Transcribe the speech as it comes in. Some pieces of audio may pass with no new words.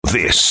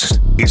This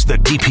is the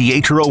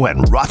DiPietro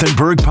and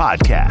Rothenberg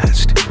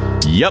podcast.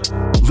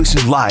 Yep.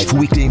 Listen live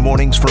weekday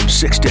mornings from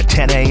 6 to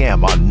 10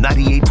 a.m. on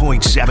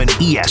 98.7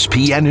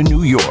 ESPN in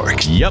New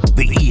York. Yep.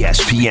 The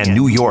ESPN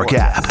New York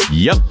app.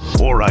 Yep.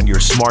 Or on your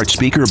smart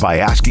speaker by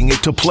asking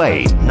it to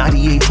play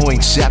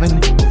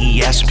 98.7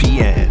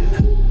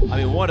 ESPN. I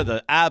mean, one of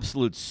the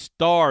absolute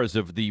stars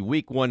of the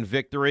Week 1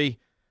 victory,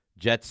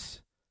 Jets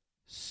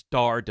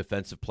star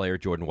defensive player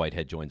Jordan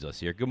Whitehead joins us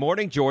here. Good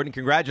morning, Jordan.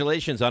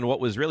 Congratulations on what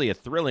was really a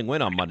thrilling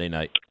win on Monday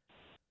night.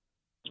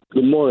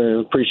 Good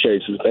morning.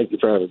 Appreciate you. Thank you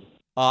for having me.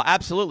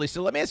 Absolutely.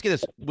 So let me ask you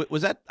this.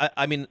 Was that,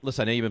 I mean,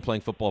 listen, I know you've been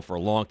playing football for a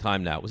long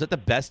time now. Was that the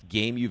best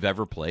game you've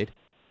ever played?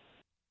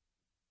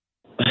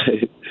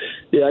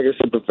 Yeah, I guess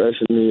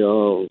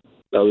professionally,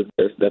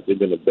 that's definitely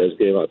been the best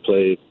game I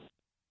played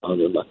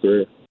in my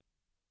career.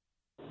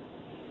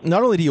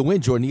 Not only do you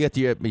win, Jordan, you get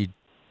the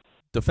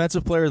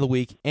Defensive Player of the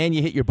Week, and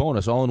you hit your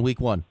bonus all in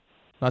Week 1.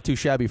 Not too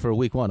shabby for a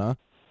Week 1, huh?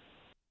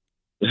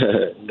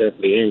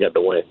 Definitely ain't got the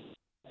win.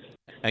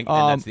 And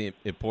that's the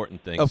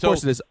important thing. Of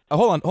course it is.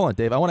 Hold on,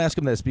 Dave. I want to ask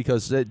him this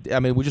because Dave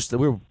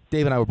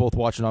and I were both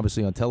watching,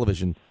 obviously, on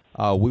television.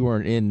 We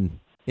weren't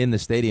in the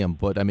stadium,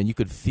 but I mean, you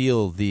could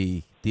feel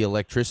the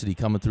electricity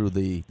coming through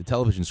the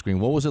television screen.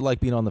 What was it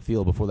like being on the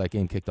field before that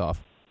game kicked off?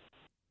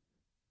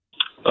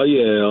 Oh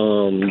yeah,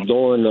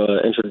 during the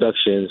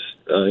introductions,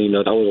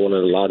 that was one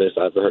of the loudest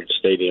I've ever heard the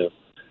stadium.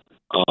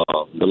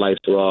 The lights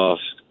were off,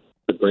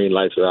 the green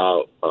lights were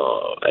out.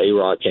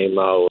 A-Rod came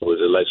out, it was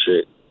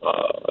electric.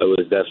 It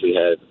was definitely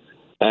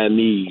had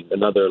me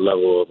another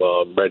level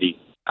of ready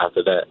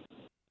after that.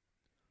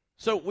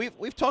 So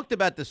we've talked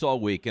about this all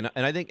week, and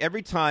I think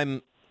every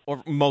time,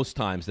 or most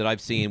times that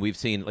we've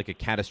seen like a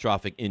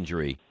catastrophic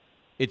injury,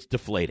 it's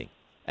deflating.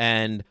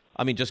 And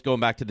I mean, just going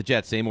back to the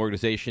Jets, same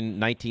organization,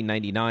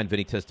 1999,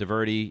 Vinny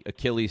Testaverde,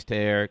 Achilles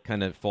tear,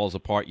 kind of falls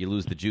apart. You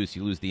lose the juice,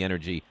 you lose the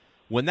energy.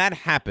 When that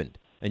happened,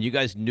 and you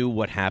guys knew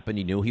what happened,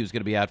 you knew he was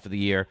going to be out for the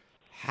year,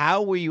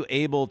 how were you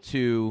able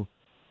to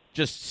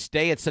just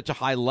stay at such a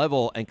high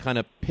level and kind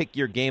of pick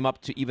your game up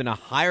to even a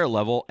higher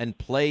level and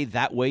play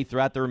that way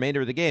throughout the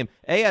remainder of the game?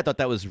 A, I thought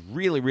that was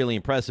really, really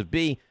impressive.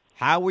 B,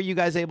 how were you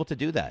guys able to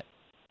do that?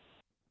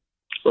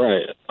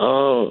 Right.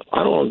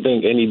 I don't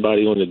think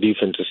anybody on the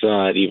defensive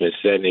side even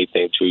said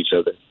anything to each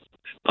other.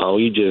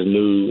 We just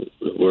knew,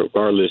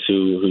 regardless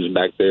who's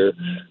back there,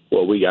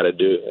 what we got to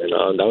do.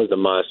 And that was the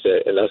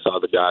mindset, and that's how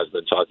the guys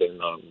been talking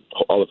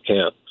all of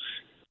camp.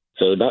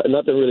 So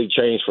nothing really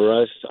changed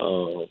for us.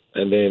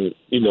 And then,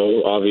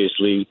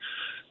 obviously,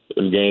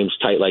 when games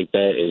tight like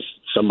that, is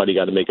somebody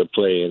got to make a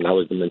play, and that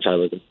was the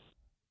mentality.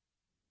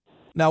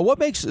 Now,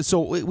 so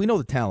we know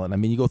the talent. I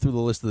mean, you go through the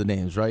list of the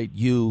names, right?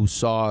 You,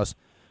 Sauce,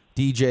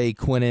 DJ,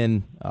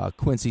 Quinnen,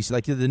 Quincy,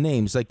 like the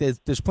names. Like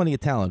there's plenty of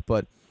talent,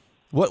 but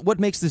what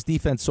makes this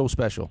defense so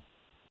special?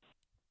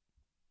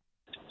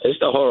 It's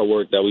the hard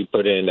work that we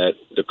put in that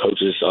the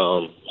coaches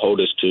hold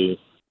us to.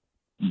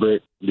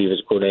 Brick,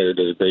 defensive coordinator,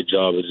 does a great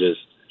job of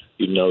just,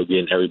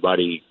 getting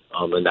everybody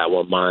in that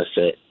one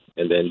mindset.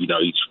 And then,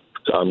 each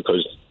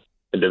coach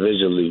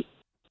individually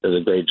does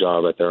a great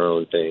job at their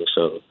own thing.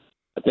 So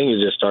I think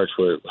it just starts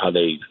with how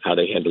they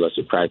handle us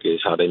in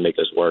practice, how they make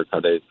us work, how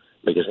they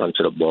make us run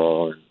to the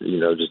ball,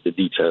 and, just the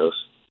details.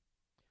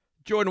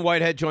 Jordan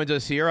Whitehead joins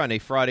us here on a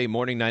Friday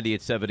morning,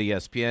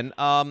 98.7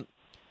 ESPN.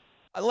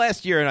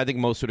 Last year, and I think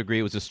most would agree,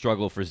 it was a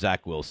struggle for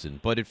Zach Wilson,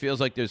 but it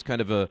feels like there's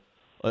kind of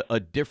a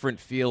different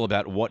feel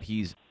about what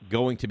he's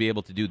going to be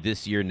able to do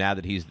this year now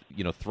that he's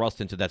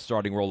thrust into that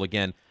starting role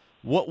again.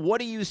 What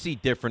do you see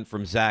different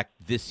from Zach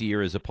this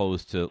year as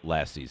opposed to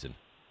last season?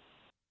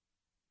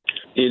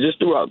 Yeah, just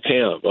throughout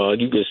camp,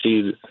 you can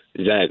see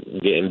Zach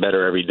getting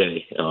better every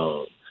day.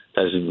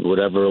 That's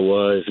whatever it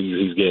was,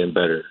 he's getting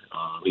better.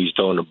 He's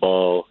throwing the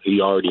ball. He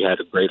already had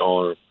a great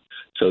arm,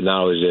 so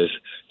now it's just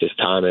his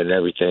timing and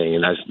everything,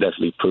 and that's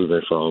definitely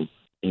proven from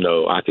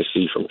I could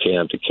see from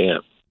camp to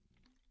camp.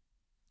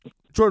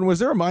 Jordan, was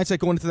there a mindset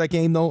going into that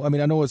game, though? I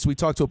mean, I know we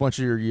talked to a bunch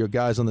of your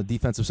guys on the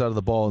defensive side of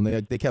the ball,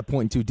 and they kept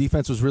pointing to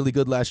defense was really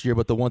good last year,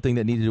 but the one thing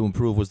that needed to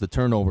improve was the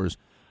turnovers.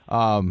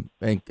 And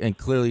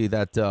clearly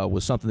that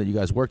was something that you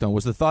guys worked on.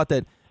 Was the thought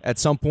that at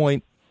some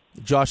point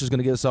Josh is going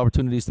to give us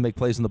opportunities to make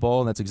plays in the ball,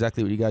 and that's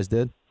exactly what you guys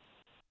did?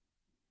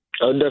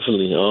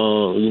 Definitely.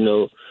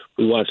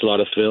 We watched a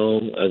lot of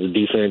film as a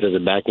defense, as a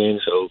back end,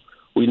 so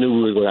we knew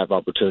we were going to have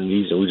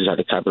opportunities, and we just had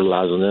to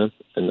capitalize on them.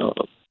 And,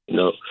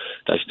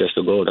 that's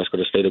the goal. That's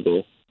going to stay the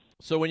goal.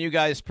 So when you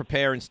guys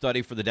prepare and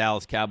study for the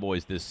Dallas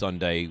Cowboys this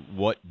Sunday,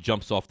 what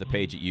jumps off the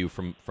page at you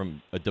from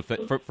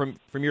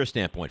your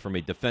standpoint, from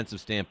a defensive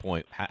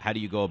standpoint? How do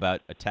you go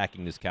about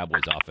attacking this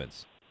Cowboys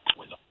offense?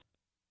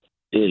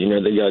 Yeah,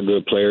 they got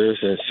good players,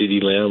 and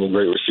CeeDee Lamb, a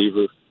great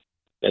receiver,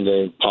 and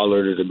then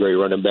Pollard is a great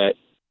running back,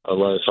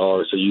 runs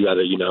hard. So you got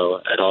to,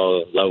 at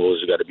all levels,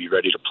 you got to be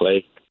ready to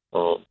play.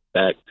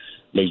 Back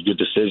makes good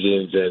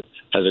decisions and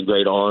has a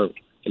great arm,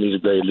 and he's a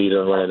great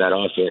leader in running that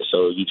offense.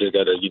 So you just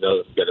got to,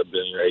 got to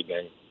build your A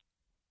game.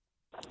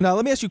 Now,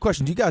 let me ask you a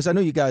question. I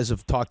know you guys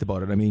have talked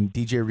about it. I mean,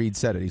 DJ Reed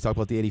said it. He talked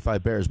about the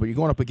 85 Bears, but you're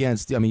going up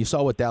against, you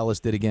saw what Dallas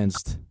did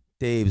against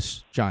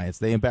Dave's Giants.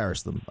 They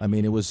embarrassed them. I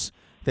mean,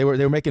 they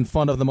were making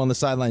fun of them on the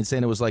sideline,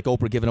 saying it was like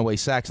Oprah giving away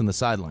sacks on the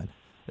sideline.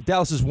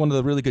 Dallas is one of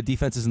the really good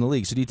defenses in the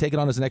league. So do you take it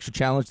on as an extra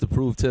challenge to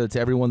prove to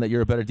everyone that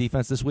you're a better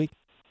defense this week?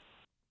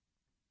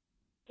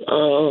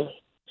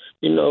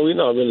 We're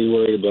not really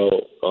worried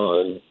about,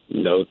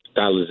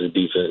 Dallas'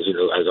 defense.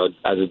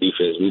 As a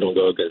defense, we don't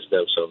go against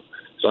them. So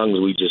as long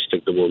as we just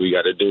stick to what we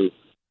got to do,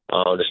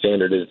 the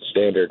standard is the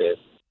standard, and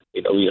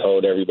we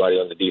hold everybody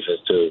on the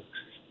defense to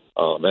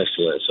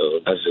excellence. So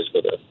that's just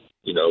gonna,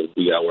 we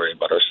got to worry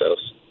about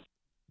ourselves.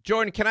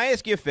 Jordan, can I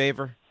ask you a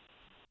favor?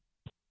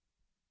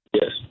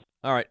 Yes.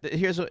 All right.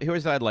 Here's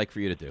what I'd like for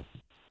you to do.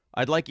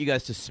 I'd like you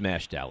guys to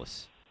smash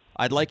Dallas.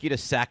 I'd like you to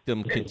sack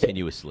them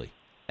continuously.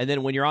 And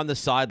then when you're on the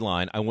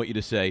sideline, I want you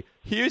to say,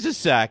 here's a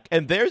sack,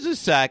 and there's a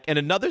sack, and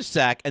another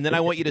sack. And then I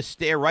want you to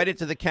stare right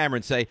into the camera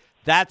and say,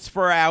 that's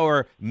for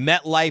our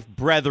MetLife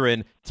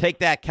brethren. Take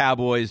that,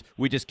 Cowboys.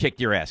 We just kicked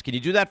your ass. Can you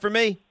do that for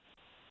me?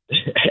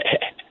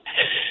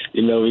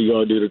 We're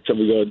going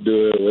to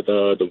do it with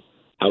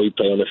how we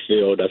play on the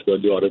field. That's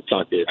going to do all the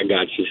talking. I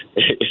got you.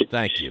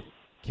 Thank you.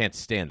 Can't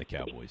stand the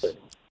Cowboys. All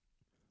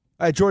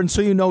right, Jordan,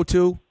 so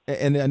too,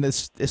 and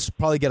this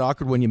probably get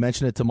awkward when you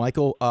mention it to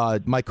Michael.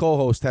 My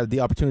co-host had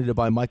the opportunity to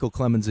buy Michael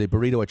Clemens a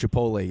burrito at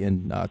Chipotle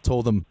and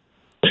told him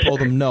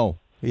no.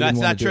 That's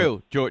not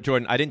true,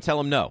 Jordan. I didn't tell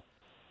him no.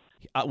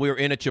 We were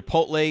in a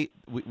Chipotle.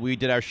 We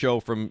did our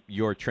show from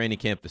your training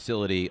camp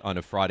facility on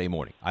a Friday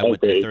morning. I went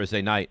there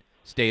Thursday night,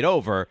 stayed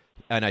over,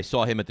 and I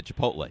saw him at the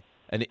Chipotle,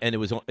 and it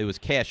was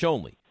cash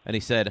only. And he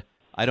said,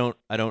 I don't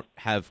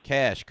have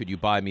cash. Could you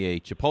buy me a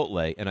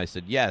Chipotle? And I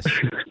said, yes.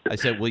 I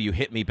said, will you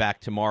hit me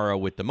back tomorrow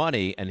with the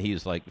money? And he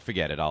was like,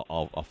 forget it.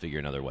 I'll figure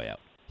another way out.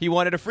 He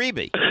wanted a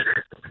freebie.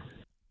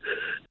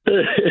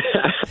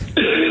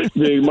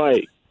 Big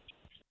Mike.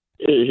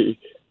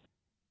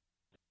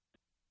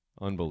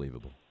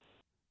 Unbelievable.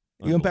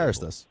 You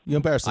embarrassed us.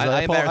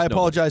 I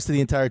apologize to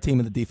the entire team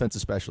and the defense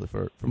especially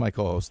for my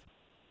co-host.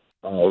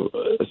 Oh,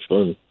 that's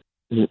fun.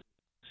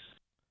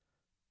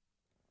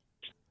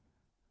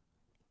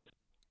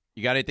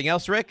 You got anything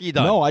else, Rick? You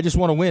done? No, I just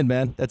want to win,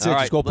 man. That's All it.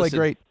 Right, just go play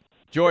great.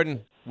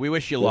 Jordan, we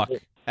wish you luck.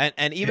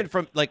 And even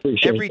from,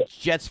 every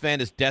Jets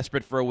fan is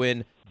desperate for a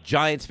win.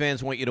 Giants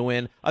fans want you to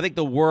win. I think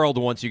the world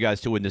wants you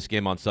guys to win this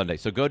game on Sunday.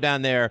 So go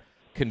down there,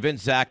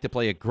 convince Zach to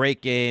play a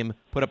great game,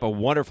 put up a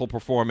wonderful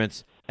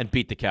performance, and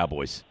beat the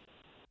Cowboys.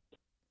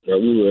 Yeah,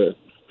 we will.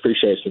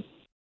 Appreciate you.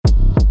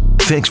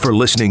 Thanks for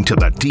listening to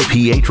the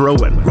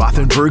DiPietro and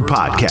Rothenberg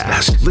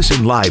podcast.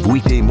 Listen live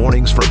weekday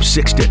mornings from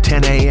 6 to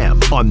 10 a.m.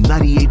 on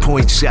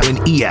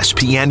 98.7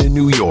 ESPN in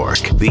New York,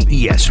 the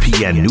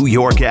ESPN New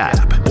York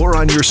app, or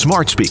on your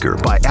smart speaker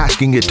by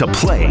asking it to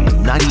play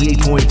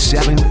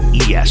 98.7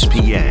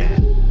 ESPN.